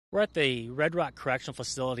We're at the Red Rock Correctional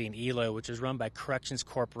Facility in Eloy, which is run by Corrections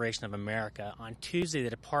Corporation of America. On Tuesday, the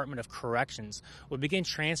Department of Corrections will begin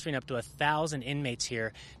transferring up to 1,000 inmates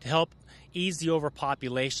here to help ease the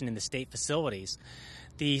overpopulation in the state facilities.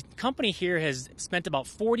 The company here has spent about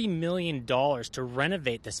 $40 million to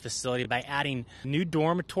renovate this facility by adding new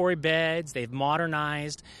dormitory beds. They've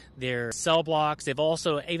modernized their cell blocks. They've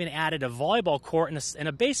also even added a volleyball court and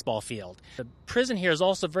a baseball field. The prison here is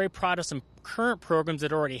also very proud of some current programs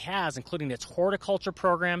it already has, including its horticulture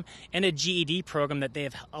program and a GED program that they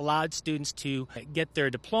have allowed students to get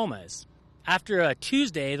their diplomas. After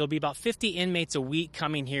Tuesday, there'll be about 50 inmates a week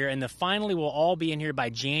coming here, and finally we'll all be in here by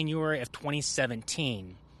January of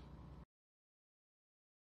 2017.